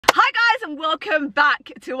Hi guys and welcome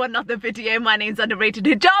back to another video. My name's Underrated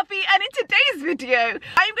Hijabi and in today's video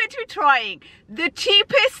I'm going to be trying the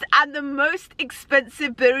cheapest and the most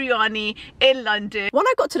expensive biryani in London. When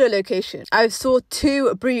I got to the location, I saw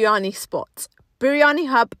two biryani spots, Biryani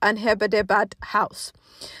Hub and Hyderabad House.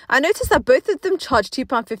 I noticed that both of them charge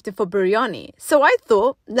 £2.50 for biryani, so I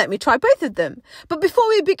thought, let me try both of them. But before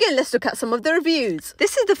we begin, let's look at some of the reviews.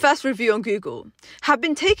 This is the first review on Google. Have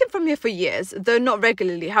been taken from here for years, though not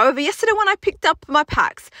regularly. However, yesterday when I picked up my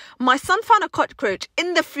packs, my son found a cockroach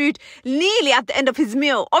in the food nearly at the end of his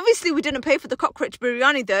meal. Obviously, we didn't pay for the cockroach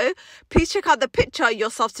biryani though. Please check out the picture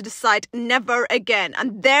yourselves to decide. Never again.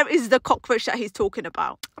 And there is the cockroach that he's talking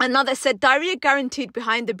about. Another said, diarrhea guaranteed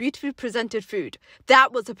behind the beautifully presented food.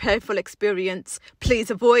 That was a painful experience.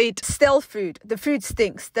 Please avoid stale food. The food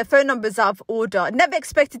stinks. The phone numbers are out of order. Never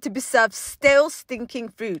expected to be served stale, stinking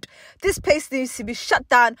food. This place needs to be shut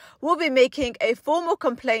down. We'll be making a formal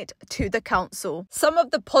complaint to the council. Some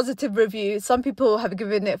of the positive reviews, some people have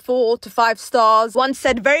given it 4 to 5 stars. One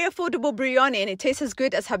said, very affordable biryani and it tastes as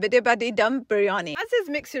good as Hyderabadi dum biryani. As is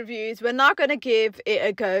mixed reviews, we're now going to give it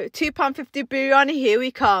a go. £2.50 biryani, here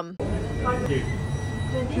we come.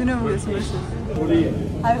 Do you know what this is?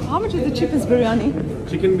 How much is the cheapest biryani?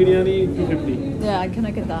 Chicken biryani, 250. Yeah, can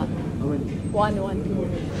I get that? How many? One.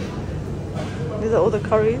 These are all the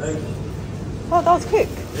curries. Oh, that was quick.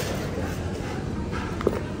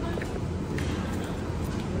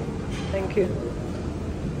 Thank you.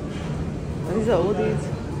 These are all these.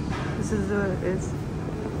 This is what it is.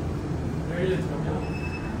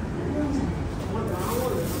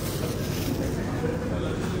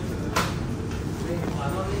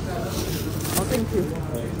 Oh, thank you.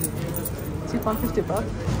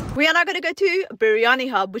 £2.50. We are now going to go to Biryani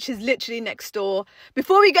Hub, which is literally next door.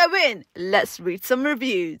 Before we go in, let's read some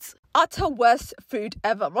reviews. Utter worst food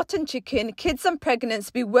ever. Rotten chicken. Kids and pregnants,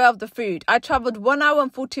 beware of the food. I travelled 1 hour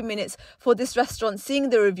and 40 minutes for this restaurant, seeing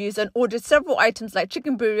the reviews and ordered several items like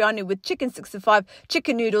chicken biryani with chicken 65,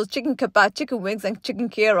 chicken noodles, chicken kebab, chicken wings and chicken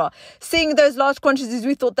kira. Seeing those large quantities,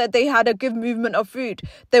 we thought that they had a good movement of food.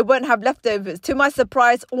 They won't have leftovers. To my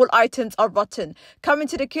surprise, all items are rotten. Coming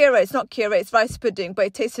to the kira, it's not kira, it's rice pudding, but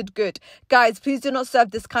it tasted good. Guys, please do not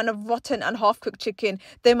serve this kind of rotten and half-cooked chicken.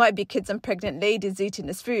 There might be kids and pregnant ladies eating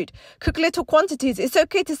this food. Cook little quantities. It's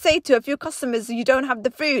okay to say to a few customers you don't have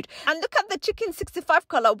the food. And look at the chicken 65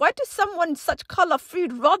 colour. Why does someone such colour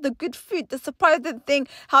food rather good food? The surprising thing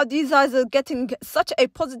how these guys are getting such a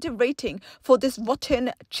positive rating for this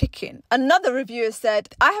rotten chicken. Another reviewer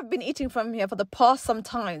said, I have been eating from here for the past some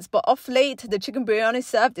times, but off late the chicken biryani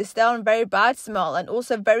served is stale and very bad smell, and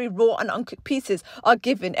also very raw and uncooked pieces are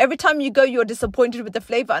given. Every time you go you're disappointed with the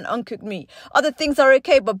flavour and uncooked meat. Other things are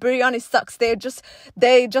okay, but biryani sucks. They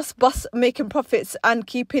just bust making profits and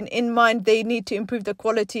keeping in mind they need to improve the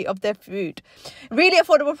quality of their food. Really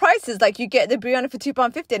affordable prices, like you get the biryani for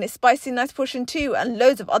 £2.50 and it's spicy, nice portion too, and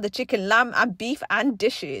loads of other chicken, lamb and beef and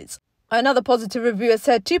dishes. Another positive reviewer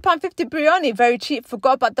said, £2.50 biryani, very cheap,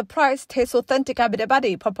 forgot about the price, tastes authentic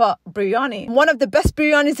Hyderabadi, proper biryani. One of the best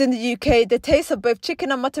biryanis in the UK. The taste of both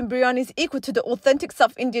chicken and mutton biryani is equal to the authentic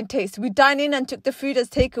South Indian taste. We dined in and took the food as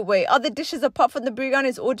takeaway. Other dishes apart from the biryani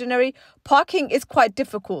is ordinary. Parking is quite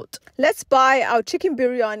difficult. Let's buy our chicken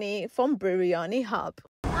biryani from Biryani Hub.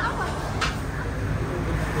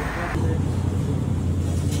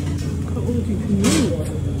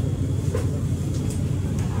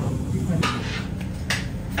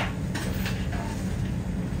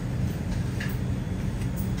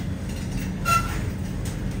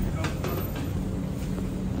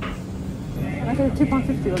 I got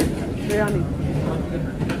 £2.50 biryani.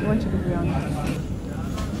 One chicken biryani.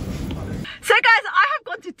 So guys, I have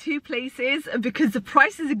gone to two places because the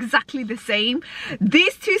price is exactly the same.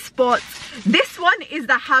 These two spots, this one is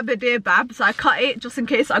the Hyderabad, so I cut it just in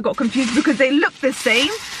case I got confused because they look the same.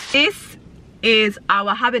 This is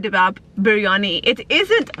our Hyderabad biryani.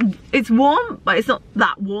 It's warm, but it's not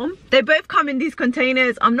that warm. They both come in these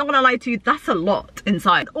containers. I'm not gonna lie to you, that's a lot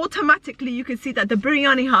inside. Automatically you can see that the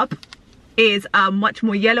Biryani Hub is much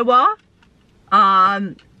more yellower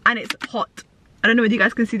and it's hot. I don't know whether you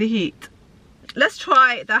guys can see the heat. Let's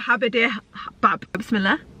try the Hyderabad.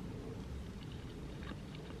 Bismillah.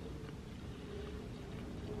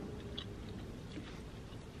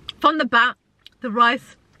 From the bat, the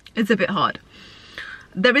rice is a bit hard.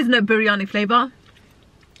 There is no biryani flavour.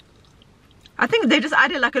 I think they just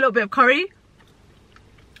added like a little bit of curry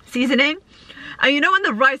seasoning. And you know when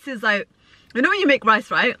the rice is like, you know when you make rice,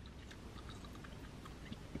 right?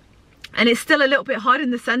 And it's still a little bit hard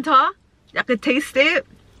in the center. I could taste it.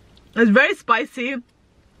 It's very spicy.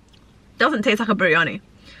 Doesn't taste like a biryani.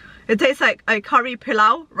 It tastes like a curry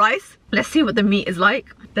pilau rice. Let's see what the meat is like.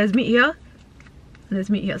 There's meat here. And there's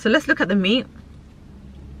meat here. So let's look at the meat.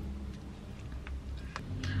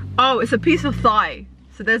 Oh, it's a piece of thigh.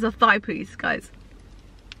 So there's a thigh piece, guys.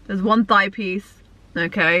 There's one thigh piece.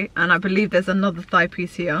 Okay. And I believe there's another thigh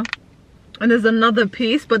piece here. And there's another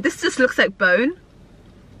piece. But this just looks like bone.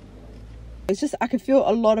 It's just, I can feel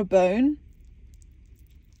a lot of bone.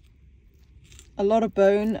 A lot of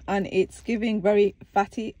bone. And it's giving very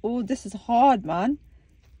fatty. Oh, this is hard, man.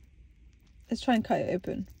 Let's try and cut it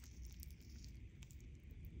open.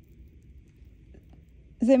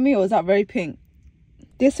 Is it me or is that very pink?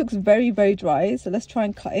 This looks very, very dry. So let's try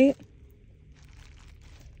and cut it.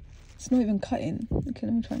 It's not even cutting. Okay,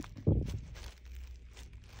 let me try.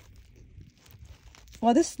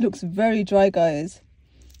 Wow, this looks very dry, guys.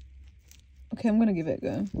 Okay, I'm going to give it a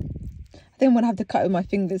go. I think I'm going to have to cut with my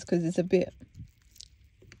fingers because it's a bit...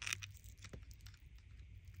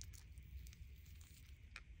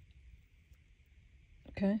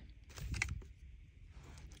 Okay.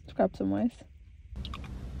 Let's grab some rice.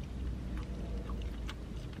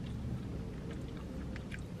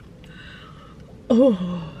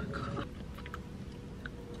 Oh God.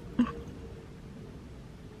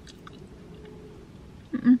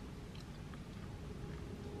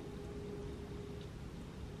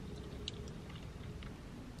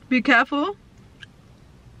 Be careful.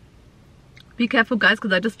 Be careful, guys,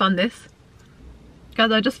 because I just found this.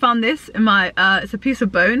 Guys, I just found this in my, it's a piece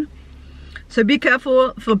of bone. So be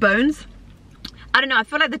careful for bones. I don't know, I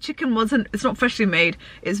feel like the chicken it's not freshly made.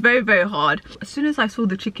 It's very, very hard. As soon as I saw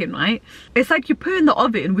the chicken, right, it's like you put it in the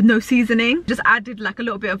oven with no seasoning. Just added like a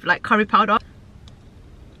little bit of like curry powder.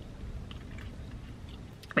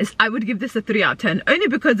 I would give this a 3 out of 10. Only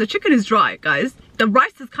because the chicken is dry, guys. The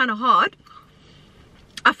rice is kind of hard.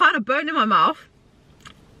 I found a bone in my mouth.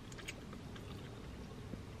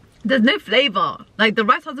 There's no flavor. Like the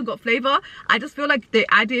rice hasn't got flavor. I just feel like they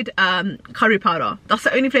added curry powder. That's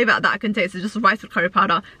the only flavor that I can taste. It's just rice with curry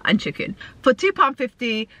powder and chicken. For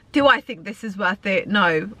 £2.50, do I think this is worth it?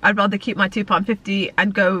 No. I'd rather keep my £2.50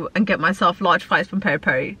 and go and get myself large fries from Peri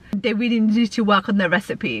Peri. They really need to work on their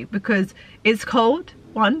recipe because it's cold.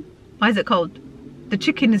 One, why is it cold? The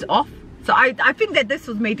chicken is off. So I think that this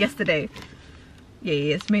was made yesterday. Yeah,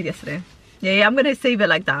 it's made yesterday. Yeah, I'm gonna save it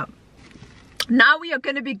like that. Now we are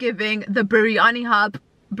going to be giving the Biryani Hub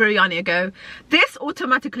biryani a go. This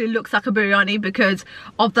automatically looks like a biryani because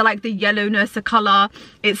of the like the yellowness, the color.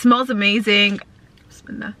 It smells amazing.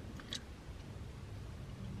 Bismillah.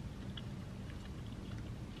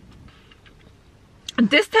 And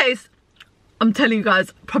this tastes, I'm telling you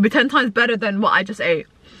guys, probably 10 times better than what I just ate.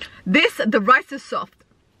 The rice is soft.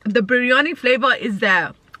 The biryani flavor is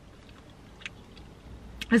there.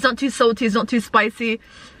 It's not too salty, it's not too spicy.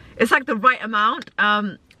 It's like the right amount.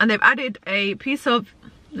 And they've added a piece of,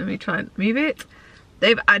 let me try and move it.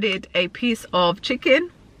 They've added a piece of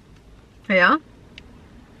chicken here.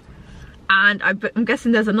 And I'm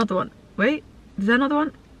guessing there's another one. Wait, is there another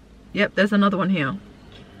one? Yep, there's another one here.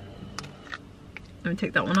 Let me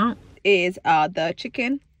take that one out. Is the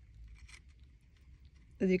chicken.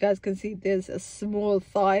 As you guys can see, there's a small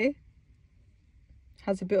thigh.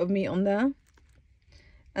 Has a bit of meat on there.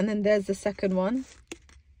 And then there's the second one.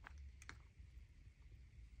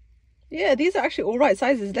 Yeah, these are actually all right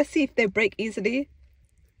sizes. Let's see if they break easily.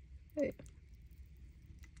 Wait.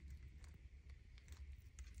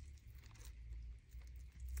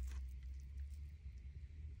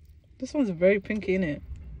 This one's very pinky, isn't it?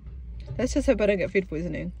 Let's just hope I don't get food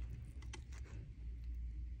poisoning.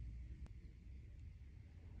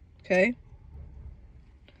 Okay.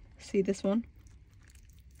 See this one?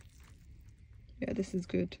 Yeah, this is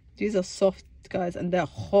good. These are soft, guys, and they're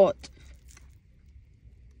hot.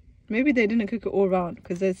 Maybe they didn't cook it all around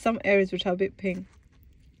because there's some areas which are a bit pink.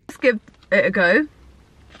 Let's give it a go.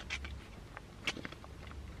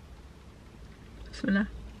 Bismillah.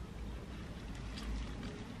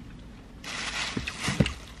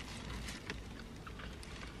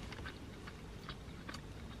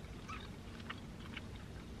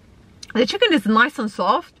 The chicken is nice and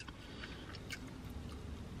soft.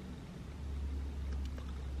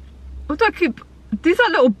 What do I keep? These are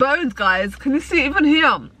little bones, guys. Can you see even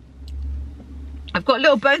here? I've got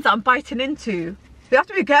little bones that I'm biting into. You have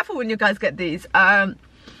to be careful when you guys get these,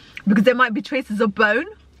 because there might be traces of bone.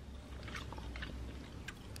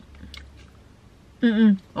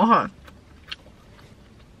 For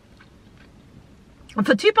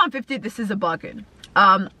 £2.50, this is a bargain.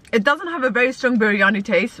 It doesn't have a very strong biryani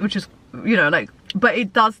taste, which is, you know, like, but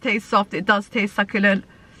it does taste soft. It does taste succulent.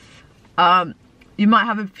 You might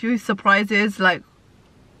have a few surprises, like,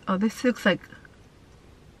 oh, this looks like,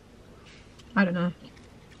 I don't know.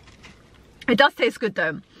 It does taste good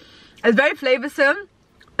though. It's very flavoursome.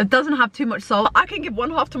 It doesn't have too much salt. I can give one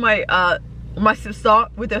half to my sister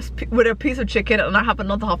with a piece of chicken, and I have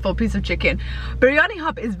another half for a piece of chicken. Biryani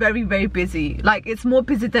Hub is very, very busy. Like, it's more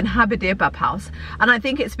busy than Habadir Bab House, and I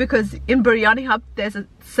think it's because in Biryani Hub there's a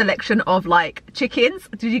selection of like chickens.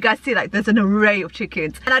 Did you guys see, like, there's an array of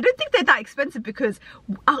chickens, and I don't think they're that expensive, because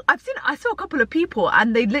I saw a couple of people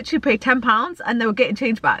and they literally paid £10 and they were getting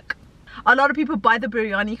change back. A lot of people buy the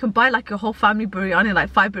biryani. You can buy like a whole family biryani, like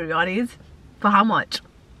 5 biryanis, for how much?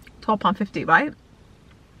 £12.50, right?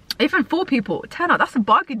 Even 4 people, tenner. That's a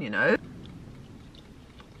bargain, you know.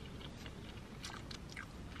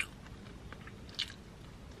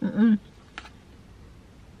 We're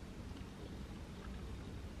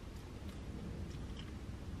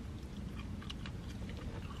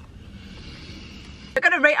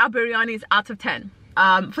gonna rate our biryanis out of 10.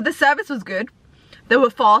 For the service was good. They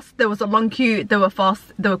were fast. There was a long queue. They were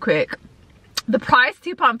fast. They were quick. The price,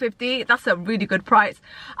 £2.50, that's a really good price.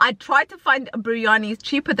 I tried to find biryanis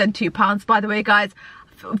cheaper than £2, by the way, guys.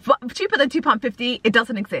 Cheaper than £2.50, it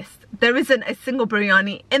doesn't exist. There isn't a single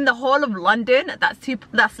biryani in the whole of London that's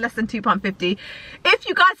less than £2.50. If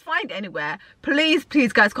you guys find anywhere, please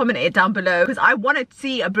guys, comment it down below, because I want to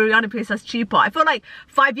see a biryani place that's cheaper. I feel like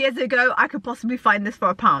 5 years ago I could possibly find this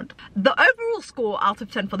for £1. The overall score out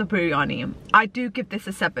of 10 for the biryani, I do give this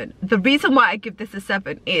a 7. The reason why I give this a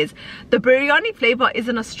 7 is the biryani flavor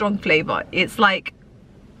isn't a strong flavor. It's like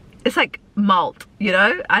malt, you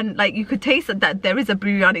know, and like you could taste that there is a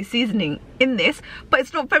biryani seasoning in this, but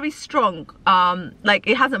it's not very strong. Like,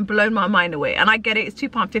 it hasn't blown my mind away, and I get it, it's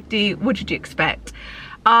 £2.50. What did you expect?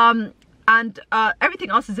 And everything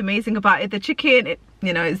else is amazing about it. The chicken, it,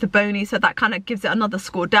 you know, is the bony, so that kind of gives it another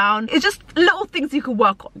score down. It's just little things you could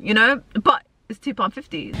work on, you know, but it's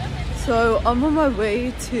 £2.50. So I'm on my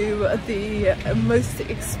way to the most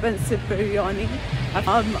expensive biryani. I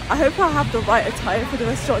hope I have the right attire for the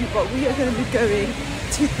restaurant, but we are going to be going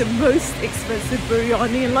to the most expensive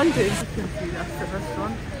biryani in London. You can see that's the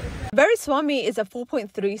restaurant. Biryani is a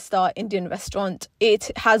 4.3-star Indian restaurant. It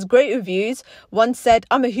has great reviews. One said,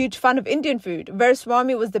 "I'm a huge fan of Indian food.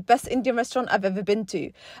 Biryani was the best Indian restaurant I've ever been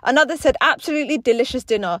to." Another said, "Absolutely delicious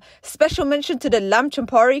dinner. Special mention to the lamb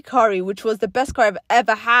champari curry, which was the best curry I've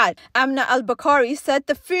ever had." Amna Al-Bakari said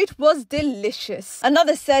the food was delicious.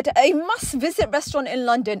 Another said, "A must-visit restaurant in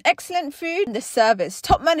London. Excellent food and the service.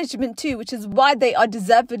 Top management too, which is why they are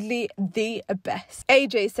deservedly the best."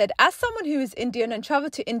 AJ said, "As someone who is Indian and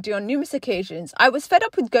travelled to India on numerous occasions, I was fed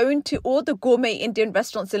up with going to all the gourmet Indian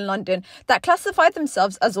restaurants in London that classify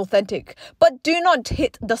themselves as authentic but do not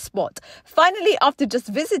hit the spot. Finally, after just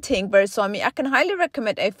visiting Biryani, I can highly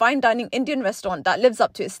recommend a fine dining Indian restaurant that lives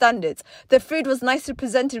up to its standards. The food was nicely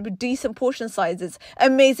presented with decent portion sizes,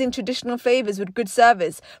 amazing traditional flavours with good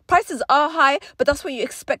service. Prices are high, but that's what you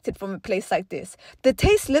expected from a place like this. The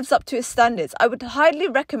taste lives up to its standards. I would highly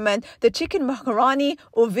recommend the chicken maharani,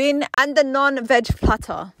 ovin and the non-veg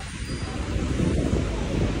platter."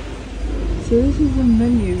 So this is the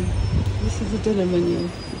menu. This is the dinner menu.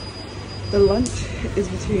 The lunch is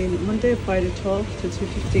between Monday, Friday 12 to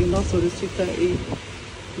 2:15. Last order is 2:30.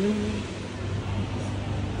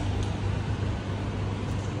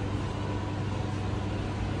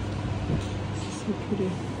 This is so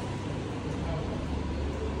pretty.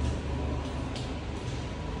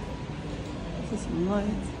 This is some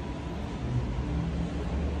lights.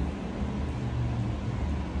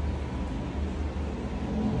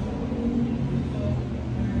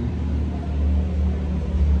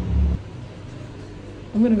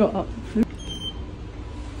 I'm gonna go up.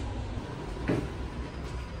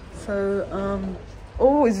 So,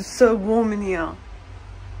 oh, it's so warm in here.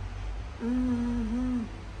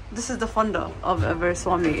 This is the founder of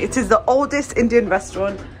Biryani. It is the oldest Indian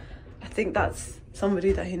restaurant. I think that's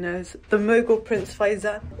somebody that he knows. The Mughal Prince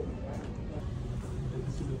Faizan.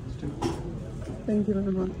 Thank you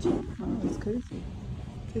very much. Oh, that's good.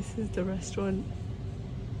 This is the restaurant.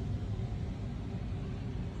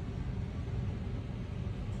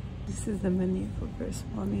 This is the menu for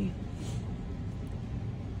Biryani.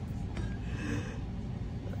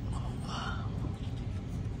 Oh, wow.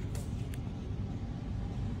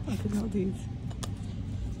 Look at all these.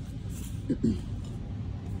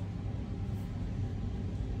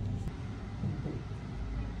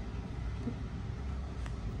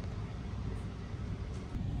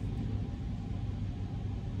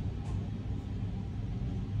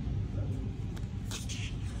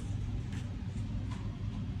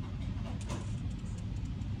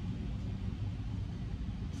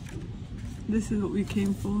 This is what we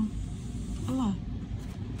came for. Oh,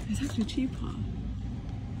 it's actually cheaper.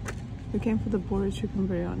 We came for the boiled chicken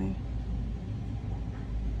biryani.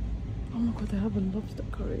 Oh my god, they have a lobster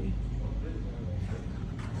curry.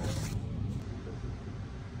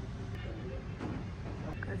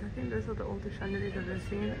 Guys, I think those are the oldest chandeliers I've ever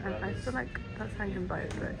seen, and I feel like that's hanging by a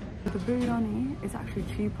thread. The biryani is actually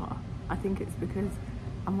cheaper. I think it's because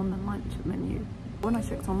I'm on the lunch menu. When I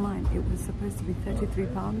checked online, it was supposed to be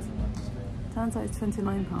 £33. Turns out it's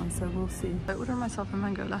 £29, so we'll see. I ordered myself a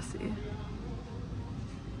mango lassi.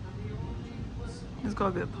 It's got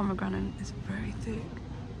a bit of pomegranate. It's very thick.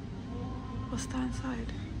 What's that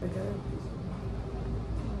inside? Okay.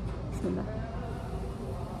 Bismillah.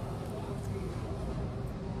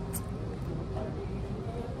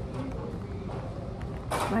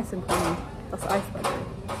 Nice and creamy. That's ice, by the way.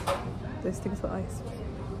 Those things were ice.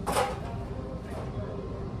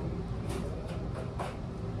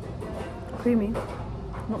 Creamy,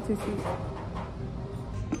 not too sweet.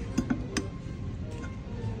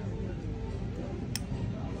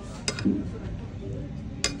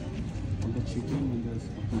 The chicken and there's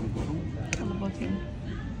on the bottom. On the bottom.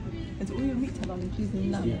 Is all your meat halal,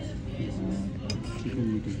 including lamb? Yes. Chicken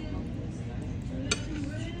meat.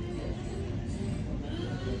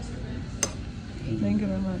 Thank you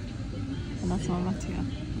very much. And that's my matia,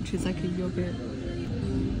 which is like a yogurt.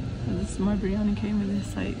 And this my biryani came in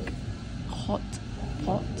this like hot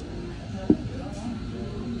pot.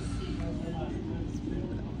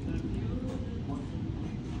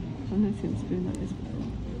 I've never seen a spoon like this before.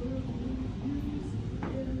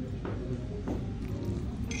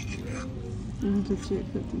 I'm just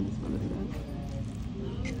expecting this one like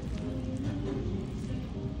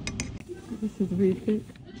that. This is really thick.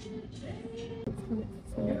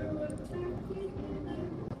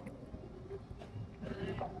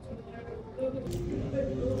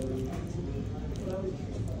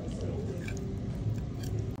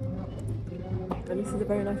 And this is a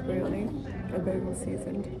very nice biryani, and very well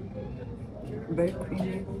seasoned, very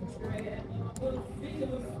creamy.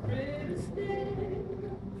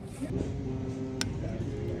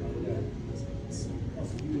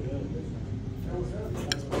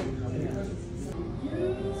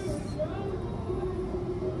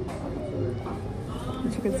 The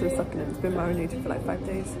chicken's so succulent, it's been marinated for like 5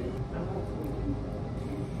 days.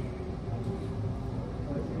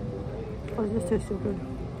 Oh, this tastes so good.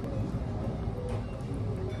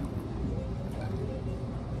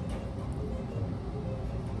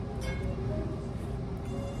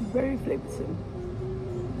 Very flavoursome.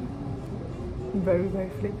 Very, very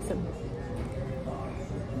flavoursome.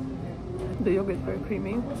 The yogurt is very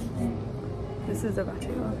creamy. This is a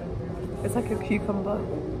ratia. It's like a cucumber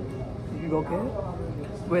yogurt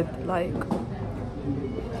with like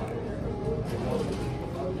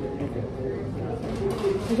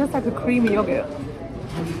it's just like a creamy yogurt.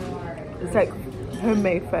 It's like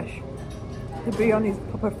homemade fresh. The biryani is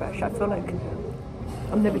proper fresh. I feel like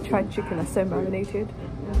I've never tried chicken that's so marinated.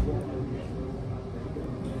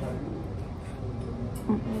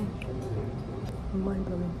 Mind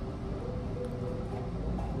blowing.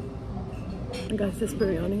 Guys, this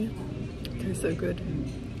biryani tastes so good.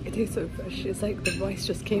 It tastes so fresh. It's like the rice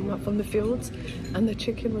just came up from the fields and the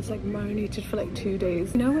chicken was like marinated for like 2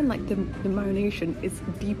 days. You know when like the marination is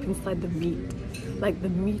deep inside the meat? Like the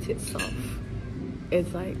meat itself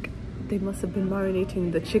is like they must have been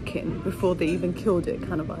marinating the chicken before they even killed it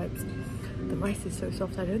kind of vibes. The rice is so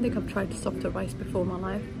soft. I don't think I've tried softer rice before in my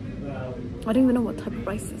life. I don't even know what type of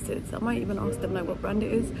rice this is. I might even ask them like what brand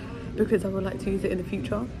it is because I would like to use it in the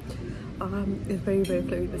future. It's very, very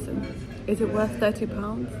flavoursome. Is it worth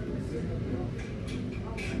 £30?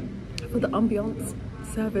 For the ambiance,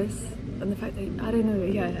 service, and the fact that, I don't know,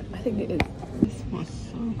 yeah, I think it is. This was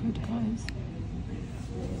so good, guys.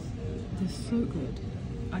 It's so good.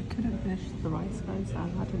 I couldn't finish the rice, guys. I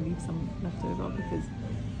had to leave some left over because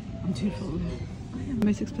I'm too full.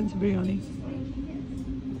 Most expensive biryani.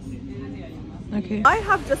 Okay. I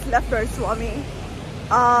have just left Swami.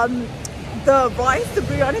 The rice, the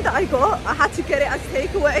biryani that I got, I had to get it as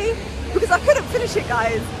takeaway because I couldn't finish it,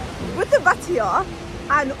 guys. With the batia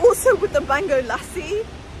and also with the mango lassi,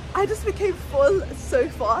 I just became full so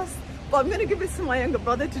fast. But I'm gonna give this to my younger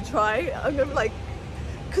brother to try. I'm gonna like,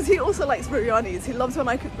 because he also likes biryanis. He loves when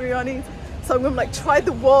I cook biryanis. So I'm gonna like try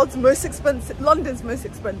the world's most expensive, London's most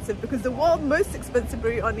expensive, because the world's most expensive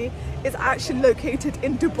biryani is actually located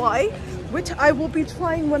in Dubai, which I will be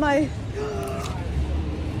trying when I,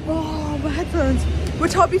 oh, my headphones,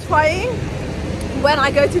 which I'll be trying when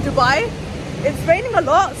I go to Dubai. It's raining a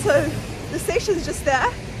lot, so the station is just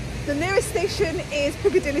there. The nearest station is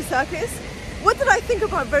Piccadilly Circus. What did I think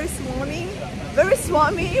about Very Swami? Very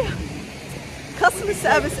Swami. Customer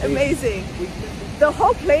service amazing. the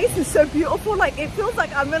whole place is so beautiful. Like it feels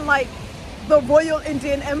like I'm in like the Royal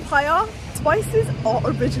Indian Empire. Spices are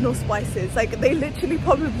original spices. Like they literally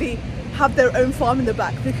probably have their own farm in the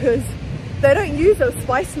back because they don't use those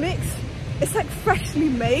spice mix. It's like freshly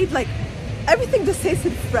made. Like everything just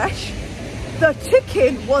tasted fresh. The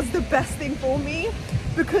chicken was the best thing for me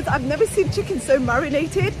because I've never seen chicken so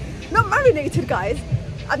marinated. Not marinated, guys.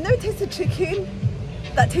 I've never tasted chicken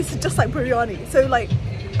that tasted just like biryani. So like,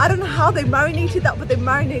 I don't know how they marinated that, but they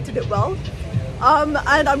marinated it well. And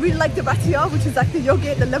I really like the batia, which is like the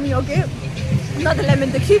yogurt, the lemon yogurt. Not the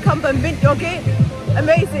lemon, the cucumber mint yogurt.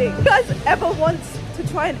 Amazing. If you guys ever want to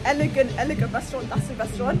try an elegant restaurant, that's a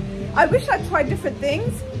restaurant. I wish I'd tried different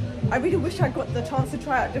things. I really wish I got the chance to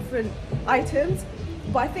try out different items,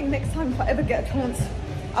 but I think next time if I ever get a chance,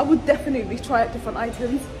 I would definitely try out different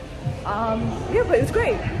items. Yeah, but it was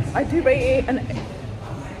great. I do rate it, and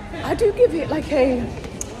I do give it like a,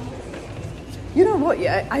 you know what,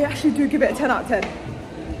 yeah, I actually do give it a 10 out of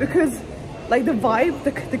 10 because like the vibe,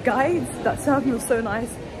 the guides that served me was so nice.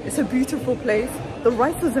 It's a beautiful place. The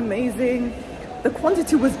rice was amazing. The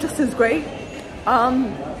quantity was just as great.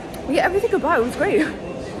 Yeah, everything about it was great.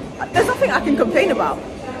 There's nothing I can complain about,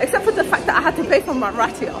 except for the fact that I had to pay for my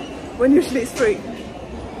ratia when usually it's free.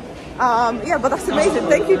 Yeah, but that's amazing.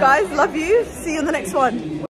 Thank you guys, love you. See you in the next one.